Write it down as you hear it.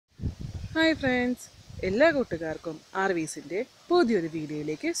Hi friends, എല്ലാ കൂട്ടുകാർക്കും ആർവീസിൻ്റെ പുതിയൊരു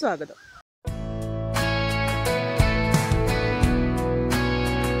വീഡിയോയിലേക്ക് സ്വാഗതം.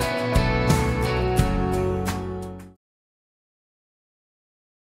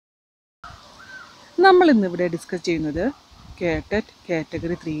 നമ്മൾ ഇന്നിവിടെ ഡിസ്കസ് ചെയ്യുന്നത് കേടെറ്റ്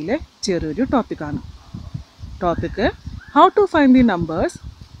കാറ്റഗറി 3യിലെ ചെറിയൊരു ടോപ്പിക്കാണ്. Topic how to find the numbers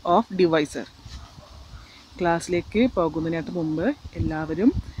of divisor. ക്ലാസ്സിലേക്ക് പോകുന്നതിനകത്ത് മുമ്പ്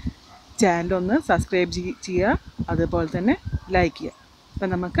എല്ലാവരും ചാനലൊന്ന് സബ്സ്ക്രൈബ് ചെയ്യുക, അതുപോലെ തന്നെ ലൈക്ക് ചെയ്യുക. അപ്പം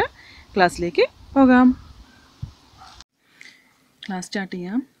നമുക്ക് ക്ലാസ്സിലേക്ക് പോകാം. ക്ലാസ് സ്റ്റാർട്ട്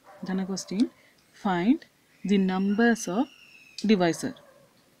ചെയ്യാം. ഇതാണ് question. Find the numbers of divisor.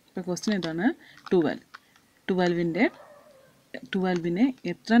 ഇപ്പോൾ ക്വസ്റ്റ്യൻ ഇതാണ് 12. 12ന്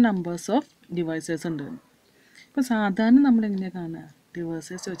എത്ര നമ്പേഴ്സ് ഓഫ് ഡിവൈസേഴ്സ് ഉണ്ട്? ഇപ്പോൾ സാധാരണ നമ്മൾ എങ്ങനെയാണ് കാണുക?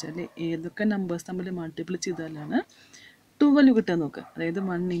 ഡിവൈസേഴ്സ് ചോദിച്ചാൽ ഏതൊക്കെ നമ്പേഴ്സ് തമ്മിൽ മൾട്ടിപ്പിൾ ചെയ്താലാണ് 12 കിട്ടാൻ നോക്കുക. അതായത്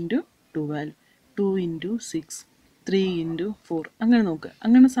 1 × 12, 2 × 6, 3 × 4 അങ്ങനെ നോക്കുക.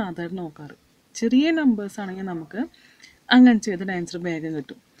 അങ്ങനെ സാധാരണ നോക്കാറ്. ചെറിയ നമ്പേഴ്സ് ആണെങ്കിൽ നമുക്ക് അങ്ങനെ ചെയ്തിട്ട് ആൻസർ വേഗം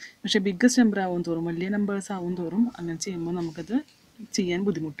കിട്ടും. പക്ഷേ ബിഗ്ഗസ്റ്റ് നമ്പർ ആവും തോറും, വലിയ നമ്പേഴ്സ് ആവും തോറും അങ്ങനെ ചെയ്യുമ്പോൾ നമുക്കത് ചെയ്യാൻ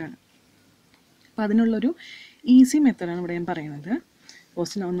ബുദ്ധിമുട്ടാണ്. അപ്പോൾ അതിനുള്ളൊരു ഈസി മെത്തേഡാണ് ഇവിടെ ഞാൻ പറയുന്നത്.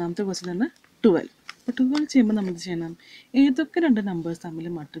 ഒന്നാമത്തെ ക്വസ്റ്റ്യനാണ് 12. അപ്പോൾ 12 ചെയ്യുമ്പോൾ നമ്മൾ ചെയ്യണം, ഏതൊക്കെ രണ്ട് നമ്പേഴ്സ് തമ്മിൽ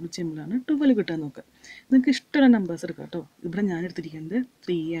മൾട്ടിപ്പിൾ ചെയ്യുമ്പോഴാണ് 12 കിട്ടാൻ നോക്കുക. നിങ്ങൾക്ക് ഇഷ്ടമുള്ള നമ്പേഴ്സ് എടുക്കാം കേട്ടോ. ഇവിടെ ഞാൻ എടുത്തിരിക്കുന്നത്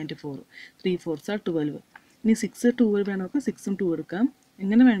 3 and 4. 3 4s are 12. ഇനി 6 12 വേണം നോക്കാം. 6ഉം 2 എടുക്കാം,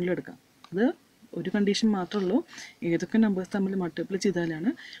 എങ്ങനെ വേണമെങ്കിലും എടുക്കാം. അത് ഒരു കണ്ടീഷൻ മാത്രമേ ഉള്ളൂ, ഏതൊക്കെ നമ്പേഴ്സ് തമ്മിൽ മൾട്ടിപ്പിൾ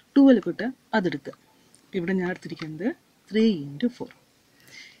ചെയ്താലാണ് 12 കിട്ടുക, അതെടുക്കുക. ഇവിടെ ഞാൻ എടുത്തിരിക്കുന്നത് 3 × 4.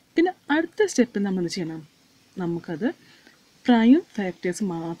 പിന്നെ അടുത്ത സ്റ്റെപ്പ് നമ്മൾ എന്ത് ചെയ്യണം? നമുക്കത് പ്രൈം ഫാക്ടേഴ്സ്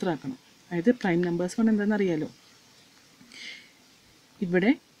മാത്രമാക്കണം. അതായത് പ്രൈം നമ്പേഴ്സ് കൊണ്ട് എന്താണെന്ന് അറിയാലോ. ഇവിടെ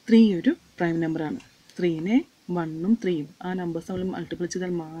 3 ഒരു പ്രൈം നമ്പറാണ്. 3നെ 1ഉം 3ഉം ആ നമ്പേഴ്സ് നമ്മൾ മൾട്ടിപ്പിൾ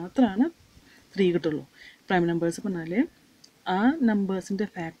ചെയ്താൽ മാത്രമാണ് 3 കിട്ടുള്ളൂ. പ്രൈം നമ്പേഴ്സ് പറഞ്ഞാൽ ആ നമ്പേഴ്സിൻ്റെ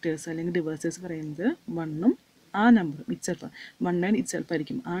ഫാക്ടേഴ്സ് അല്ലെങ്കിൽ ഡിവൈസേഴ്സ് പറയുന്നത് 1ഉം ആ നമ്പറും ഇറ്റ്സെൽഫ് 1 ആൻഡ് ഇറ്റ്സെൽഫ്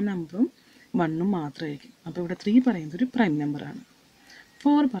ആയിരിക്കും. ആ നമ്പറും 1ഉം മാത്രമായിരിക്കും. അപ്പോൾ ഇവിടെ 3 പറയുന്നത് ഒരു പ്രൈം നമ്പറാണ്.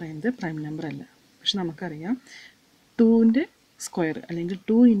 4 പറയുന്നത് പ്രൈം നമ്പർ അല്ല. പക്ഷെ നമുക്കറിയാം 2ൻ്റെ സ്ക്വയർ അല്ലെങ്കിൽ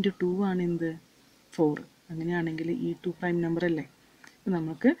 2 × 2 ആണ് എന്ത്? 4. അങ്ങനെയാണെങ്കിൽ ഈ 2 പ്രൈം നമ്പർ അല്ലേ? അപ്പോൾ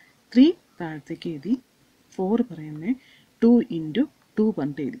നമുക്ക് 3 താഴത്തേക്ക് എഴുതി, 4 പറയുന്നത് 2 × 2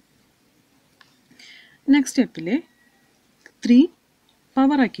 പറഞ്ഞിട്ട് എഴുതി. നെക്സ്റ്റ് സ്റ്റെപ്പിൽ 3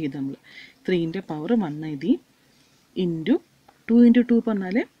 പവറാക്കി എഴുതി. നമ്മൾ 3ൻ്റെ പവർ 1 എഴുതി, ഇൻറ്റു 2 × 2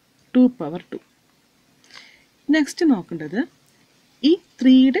 പറഞ്ഞാൽ 2 പവർ 2. നെക്സ്റ്റ് നോക്കേണ്ടത് ഈ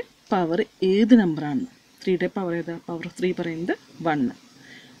 3യുടെ പവർ ഏത് നമ്പറാണ്? 3യുടെ പവർ ഏതാ? പവർ 3 പറയുന്നത് 1.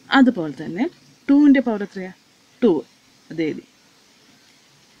 അതുപോലെ തന്നെ 2ൻ്റെ പവർ എത്രയാണ്? 2. അത് എഴുതി.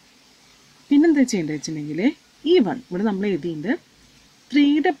 പിന്നെന്താ ചെയ്യേണ്ടത് വെച്ചിട്ടുണ്ടെങ്കിൽ ഈ 1 ഇവിടെ നമ്മൾ എഴുതിയിട്ട്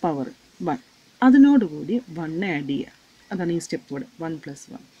 3യുടെ പവർ 1 അതിനോടുകൂടി 1 ആഡ് ചെയ്യുക. അതാണ് ഈ സ്റ്റെപ്പ് ഇവിടെ. 1 +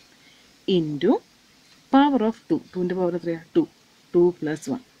 1 ഇൻറ്റു പവർ ഓഫ് 2. 2ൻ്റെ പവർ എത്രയാണ്? 2. 2 +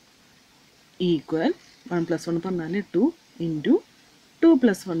 1 ഈക്വൽ 1 + 1 പറഞ്ഞാൽ 2 ഇൻറ്റു 2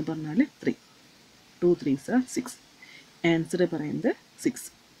 + 1 പറഞ്ഞാൽ 3. 2 3s are 6. ആൻസർ പറയുന്നത് 6.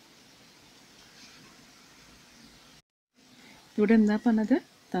 ഇവിടെ എന്താ പറഞ്ഞത്?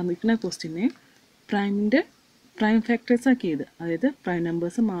 തന്നിരിക്കുന്ന ക്വസ്റ്റ്യനെ പ്രൈം ഫാക്ടേഴ്സ് ആക്കിയത്, അതായത് പ്രൈം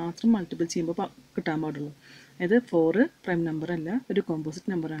നമ്പേഴ്സ് മാത്രം മൾട്ടിപ്പിൾ ചെയ്യുമ്പോൾ കിട്ടാൻ പാടുള്ളൂ. അതായത് 4 പ്രൈം നമ്പർ അല്ല, ഒരു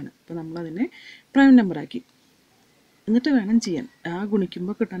കോമ്പോസിറ്റ് നമ്പറാണ്. അപ്പോൾ നമ്മളതിനെ പ്രൈം നമ്പറാക്കി. എന്നിട്ട് വേണം ചെയ്യാൻ. ആ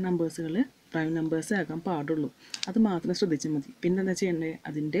ഗുണിക്കുമ്പോൾ കിട്ടാൻ നമ്പേഴ്സുകൾ പ്രൈം നമ്പേഴ്സേ ആക്കാൻ പാടുള്ളൂ. അത് മാത്രം ശ്രദ്ധിച്ചാൽ മതി. പിന്നെ എന്താ ചെയ്യേണ്ടത്?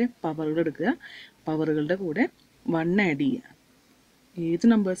 അതിൻ്റെ പവറുകൾ എടുക്കുക, പവറുകളുടെ കൂടെ 1 ആഡ് ചെയ്യുക. ഏത്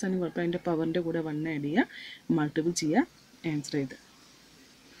നമ്പേഴ്സാണ് കുഴപ്പം, അതിൻ്റെ പവറിൻ്റെ കൂടെ 1 ആഡ് ചെയ്യുക, മൾട്ടിപ്പിൾ ചെയ്യുക, ആൻസർ ചെയ്ത്.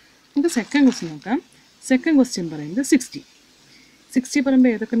 നമുക്ക് സെക്കൻഡ് ക്വസ്റ്റ്യൻ നോക്കാം. സെക്കൻഡ് ക്വസ്റ്റ്യൻ പറയുന്നത് 60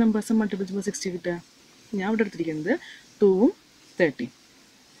 പറയുമ്പോൾ ഏതൊക്കെ നമ്പേഴ്സ് മൾട്ടിപ്പിൾ ചെയ്യുമ്പോൾ 60 കിട്ടുക? ഞാൻ ഇവിടെ എടുത്തിരിക്കുന്നത് 2ഉം 13.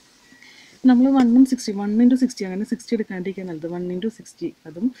 നമ്മൾ 1ഉം 60, 1 × 60 അങ്ങനെ 60 എടുക്കാണ്ടിരിക്കാൻ നല്ലത്. 1 × 60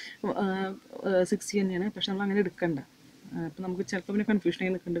 അതും 60 തന്നെയാണ്, പക്ഷെ നമ്മൾ അങ്ങനെ എടുക്കണ്ട. അപ്പോൾ നമുക്ക് ചിലപ്പോൾ പിന്നെ കൺഫ്യൂഷൻ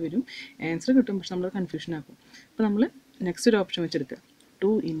ആയി നിൽക്കേണ്ടി വരും. ആൻസർ കിട്ടും, പക്ഷെ നമ്മൾ കൺഫ്യൂഷൻ ആക്കും. അപ്പോൾ നമ്മൾ നെക്സ്റ്റ് ഒരു ഓപ്ഷൻ വെച്ചെടുക്കുക.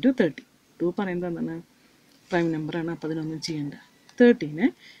 2 × 30. 2 പറയുന്നത് എന്താണ്? പ്രൈം നമ്പറാണ്, അപ്പോൾ അതിനൊന്നും ചെയ്യേണ്ട. 13നെ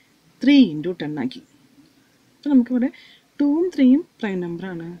 3 × 10 ആക്കി. അപ്പോൾ നമുക്കിവിടെ 2ഉം 3ഉം പ്രൈം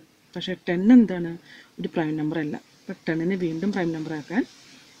നമ്പറാണ്, പക്ഷേ 10 എന്താണ്? ഒരു പ്രൈം നമ്പർ അല്ല. അപ്പോൾ 10നെ വീണ്ടും പ്രൈം നമ്പർ ആക്കാൻ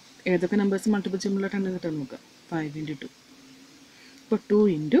ഏതൊക്കെ നമ്പേഴ്സ് മൾട്ടിപ്പിൾ ചെയ്യുമ്പോൾ 10 കിട്ടാൻ നോക്കുക. 5 × 2. അപ്പോൾ 2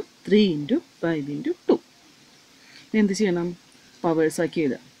 × 3 × 5 × 2. ഇനി എന്ത് ചെയ്യണം? പവേഴ്സ് ആക്കി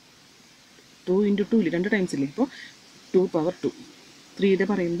എഴുതുക. 2 × 2 ഇല്ലേ, 2 ടൈംസ് ഇല്ലേ? ഇപ്പോൾ 2 പവർ 2. 3യുടെ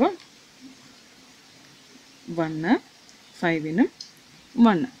പറയുമ്പോൾ 1, 5നും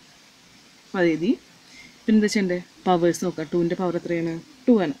 1. അപ്പോൾ അത് എഴുതി. പിന്നെ എന്താ ചെയ്യണ്ടേ? പവേഴ്സ് നോക്കുക. 2ൻ്റെ പവർ എത്രയാണ്?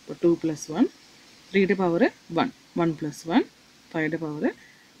 2 ആണ്. അപ്പോൾ 2 plus 1, 3യുടെ power 1, 1 plus 1, 5യുടെ power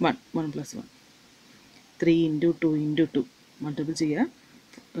 1, 1 plus 1, 3 into 2 into 2 multiple ചെയ്യുക.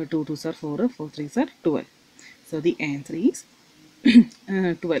 2 2s are 4, 4 3s are 12. So the answer is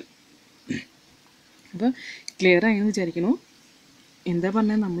 12. അപ്പോൾ ക്ലിയർ ആയെന്ന് വിചാരിക്കുന്നു. എന്താ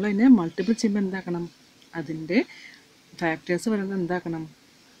പറഞ്ഞാൽ നമ്മളതിനെ മൾട്ടിപ്പിൾ ചെയ്യുമ്പോൾ എന്താക്കണം, അതിൻ്റെ ഫാക്ടേഴ്സ് വരുന്നത് എന്താക്കണം,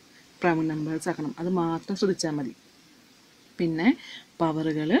 പ്രൈം നമ്പേഴ്സ് ആക്കണം. അത് മാത്രം ശ്രദ്ധിച്ചാൽ മതി. പിന്നെ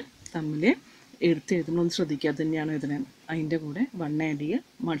പവറുകൾ തമ്മിൽ എഴുതുമ്പോൾ ഒന്ന് ശ്രദ്ധിക്കുക, അത് തന്നെയാണോ എഴുതണത്. അതിൻ്റെ കൂടെ 1 ആഡ് ചെയ്യുക,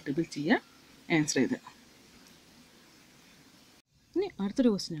 മൾട്ടിപ്പിൾ ചെയ്യുക, ആൻസർ എഴുതുക. ഇനി അടുത്തൊരു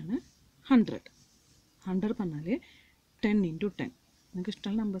ക്വസ്റ്റ്യനാണ് 100. 100 പറഞ്ഞാൽ 10 ഇൻറ്റു 10. നിങ്ങൾക്ക്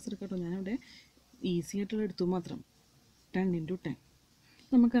ഇഷ്ടമുള്ള നമ്പേഴ്സ് എടുക്കട്ടോ, ഞാനിവിടെ ഈസി ആയിട്ടുള്ള എടുത്തു മാത്രം. 10 ഇൻറ്റു 10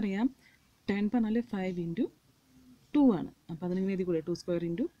 നമുക്കറിയാം. 10 പറഞ്ഞാൽ 5 ഇൻറ്റു 2 ആണ്. അപ്പോൾ അതിനിങ്ങനെ എഴുതി കൂടെ 2 സ്ക്വയർ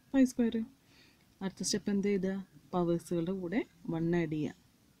ഇൻറ്റു 5 സ്ക്വയർ. അടുത്ത സ്റ്റെപ്പ് എന്ത് ചെയ്തുക, പവേഴ്സുകളുടെ കൂടെ 1 ആഡ് ചെയ്യുക.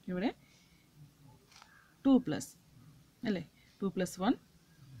 ഇവിടെ 2 പ്ലസ് അല്ലേ, 2 പ്ലസ് 1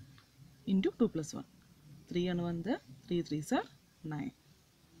 ഇൻറ്റു 2 പ്ലസ് 1, 3 ആണ് വന്നത്. 3 3s are 9.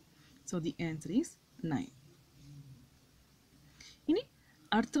 So the answer is 9. ഇനി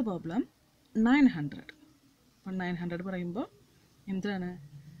അടുത്ത പ്രോബ്ലം 900. അപ്പോൾ 900 പറയുമ്പോൾ എന്താണ്,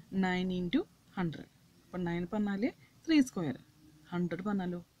 9 ഇൻറ്റു 100. അപ്പോൾ 9 പറഞ്ഞാൽ 3 സ്ക്വയർ, 100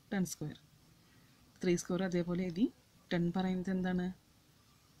 പറഞ്ഞാലോ 10 സ്ക്വയർ. 3 സ്ക്വയർ അതേപോലെ എഴുതി. 10 പറയുന്നത് എന്താണ്,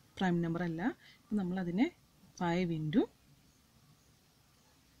 പ്രൈം നമ്പർ അല്ല. അപ്പോൾ നമ്മളതിനെ 5 ഇൻറ്റു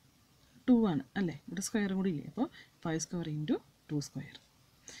 2 ആണ് അല്ലേ, ഇവിടെ സ്ക്വയറും കൂടി ഇല്ലേ. അപ്പോൾ 5 സ്ക്വയർ ഇൻറ്റു 2 സ്ക്വയർ.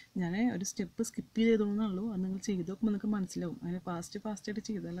 ഞാൻ ഒരു സ്റ്റെപ്പ് സ്കിപ്പ് ചെയ്തോളൂന്നുള്ളൂ, അത് നിങ്ങൾ ചെയ്ത് നോക്കുമ്പോൾ നിങ്ങൾക്ക് മനസ്സിലാവും. അങ്ങനെ ഫാസ്റ്റായിട്ട്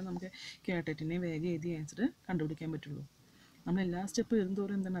ചെയ്താലേ നമുക്ക് കേട്ടറ്റിനെ വേഗം എഴുതി ആൻസർ കണ്ടുപിടിക്കാൻ പറ്റുള്ളൂ. നമ്മൾ എല്ലാ സ്റ്റെപ്പ് എഴുതും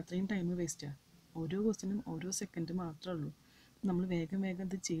തോറും എന്താണ് അത്രയും ടൈം വേസ്റ്റാണ്. ഓരോ ക്വസ്റ്റിനും ഓരോ സെക്കൻഡ് മാത്രമേ ഉള്ളൂ. നമ്മൾ വേഗം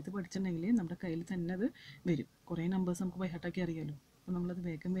ഇത് ചെയ്ത് പഠിച്ചിട്ടുണ്ടെങ്കിൽ നമ്മുടെ കയ്യിൽ തന്നെ അത് വരും. കുറേ നമ്പേഴ്സ് നമുക്ക് ബൈഹാർട്ടാക്കി അറിയാമല്ലോ. അപ്പോൾ നമ്മളത്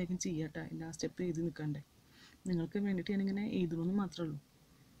വേഗം ചെയ്യട്ടെ, എല്ലാ സ്റ്റെപ്പ് എഴുതി നിൽക്കണ്ടേ. നിങ്ങൾക്ക് വേണ്ടിയിട്ട് ഞാനിങ്ങനെ എഴുതണമെന്ന് മാത്രമേ ഉള്ളൂ.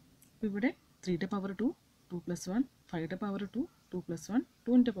 അപ്പോൾ ഇവിടെ 3യുടെ power 2, 2 plus 1, 5യുടെ power 2, 2 plus 1,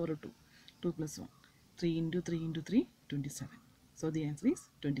 2ൻ്റെ power 2, 2 plus 1, 3 into 3 into 3, 27. So the answer is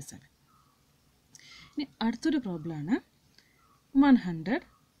 27. ഇനി അടുത്തൊരു പ്രോബ്ലമാണ് 1200.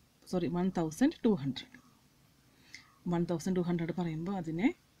 1200 പറയുമ്പോൾ അതിനെ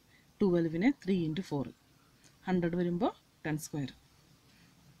 12നെ 3 ഇൻറ്റു 4, 100 വരുമ്പോൾ 10 സ്ക്വയർ.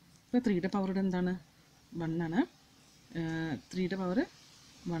 ഇപ്പോൾ 3യുടെ പവർ എന്താണ്, 1 ആണ്. 3യുടെ പവർ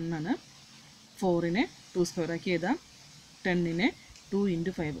 1 ആണ്. 4നെ 2 സ്ക്വയർ ആക്കി എഴുതാം. 10നെ 2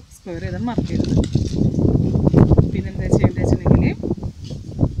 ഇൻറ്റു 5 സ്ക്വയർ ചെയ്താൽ മാർക്ക് ചെയ്തത്. പിന്നെ എന്താ ചെയ്യേണ്ടത് വെച്ചിട്ടുണ്ടെങ്കിൽ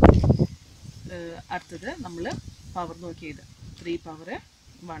അടുത്തത് നമ്മൾ പവർ നോക്കി എഴുതാം. 3 പവർ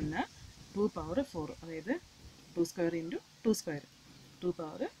 1, 2 പവർ 4, അതായത് 2 square into 2 square, 2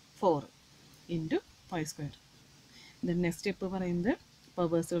 power 4 into 5 square. Then next step പറയുന്നത്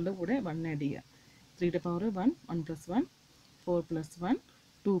പവേഴ്സുകളുടെ കൂടെ 1 ആഡ് ചെയ്യുക. 3യുടെ power 1, 1 plus 1, 4 plus 1,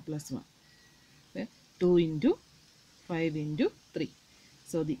 2 plus 1, 2 into 5 into 3.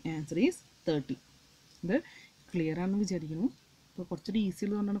 So the answer is 30. ഇത് ക്ലിയർ ആണെന്ന് വിചാരിക്കുന്നു. അപ്പോൾ കുറച്ചൊരു ഈസി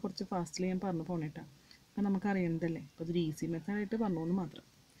ഉള്ളതുകൊണ്ടാണ് കുറച്ച് ഫാസ്റ്റിൽ ഞാൻ പറഞ്ഞു പോണേട്ടാ. അപ്പോൾ നമുക്കറിയുന്നതല്ലേ, അപ്പോൾ ഇതൊരു ഈസി മെത്തേഡായിട്ട് പറഞ്ഞോന്ന് മാത്രം.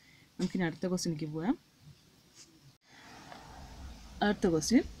 നമുക്കിനി അടുത്ത ക്വസ്റ്റ്യനിലേക്ക് പോകാം. അടുത്ത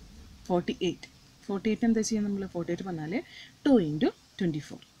ക്വസ്റ്റ്യൻ 48. 48 എന്താ ചെയ്യുക നമ്മൾ, 48 പറഞ്ഞാൽ 2 ഇൻറ്റു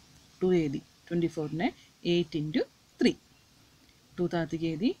 24. 2 എഴുതി. 24നെ 8 ഇൻറ്റു 3. 2 താഴത്തേക്ക്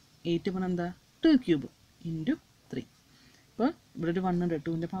എഴുതി. 8 പറഞ്ഞാൽ എന്താ, 2 ക്യൂബ് ഇൻറ്റു 3. അപ്പോൾ ഇവിടെ ഒരു 1 ഉണ്ട്,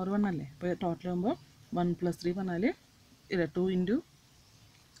 2ൻ്റെ പവർ 1 അല്ലേ. അപ്പോൾ ടോട്ടൽ ആകുമ്പോൾ 1 പ്ലസ് 3 പറഞ്ഞാൽ 2 ഇൻറ്റു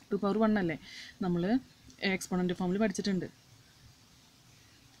 2 പവർ 1 അല്ലേ. നമ്മൾ എക്സ്പോണൻ്റ് ഫോമിൽ പഠിച്ചിട്ടുണ്ട്.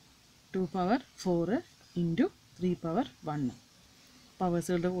 2 പവർ 4 ഇൻറ്റു 3 പവർ 1.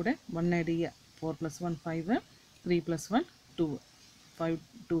 പവേഴ്സുകളുടെ കൂടെ 1 ആഡ് ചെയ്യുക. 4 പ്ലസ് 1 5, 3 പ്ലസ് 1 2, 5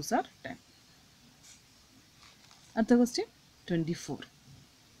 2s are 10. അടുത്ത ക്വസ്റ്റ്യൻ 24.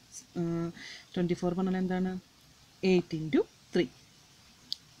 24 പറഞ്ഞാൽ എന്താണ്, 8 ഇൻറ്റു 3,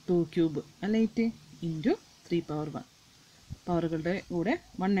 2 ക്യൂബ് അല്ല 8 ഇൻറ്റു 3 പവർ 1. പവറുകളുടെ കൂടെ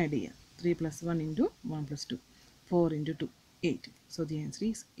 1 ആഡ് ചെയ്യുക. 3 plus 1 into 1 plus 2, 4 into 2 8. So the answer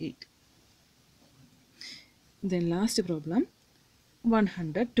is 8. Then last problem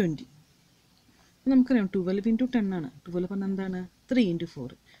 120. നമുക്കറിയാം 12 ഇൻറ്റു 10 ആണ്. 12 പറഞ്ഞാൽ എന്താണ്, 3 ഇൻറ്റു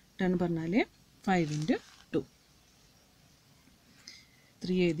 4. 10 പറഞ്ഞാൽ 5 ഇൻറ്റു 2.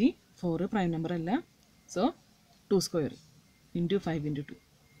 3 എഴുതി. 4 പ്രൈം നമ്പർ അല്ല. So 2 square into 5 into 2.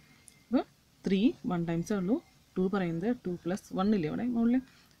 അപ്പോൾ 3 1 ടൈംസേ ഉള്ളൂ. 2 പറയുന്നത് 2 പ്ലസ് 1 ഇല്ലേ ഇവിടെ മുകളിൽ,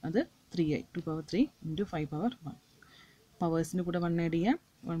 അത് 3 ആയി. 2 പവർ 3 ഇൻറ്റു 5 പവർ 1. പവേഴ്സിന് കൂടെ 1 ആഡ് ചെയ്യാം.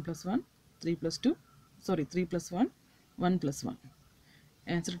 1 plus 1, 3 plus 2, 3 plus 1, 1 plus 1.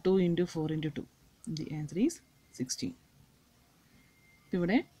 Answer 2 into 4 into 2. The answer is 16. ഇപ്പോൾ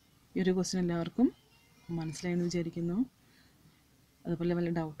ഇവിടെ ഈ ഒരു ക്വസ്റ്റ്യൻ എല്ലാവർക്കും മനസ്സിലായെന്ന് വിചാരിക്കുന്നു. അതുപോലെ വല്ല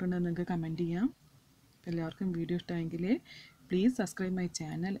ഡൗട്ട് ഉണ്ടെങ്കിൽ നിങ്ങൾക്ക് കമൻറ്റ് ചെയ്യാം. എല്ലാവർക്കും വീഡിയോ ഇഷ്ടമായെങ്കിൽ please subscribe my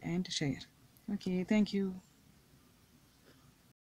channel and share. Okay, thank you.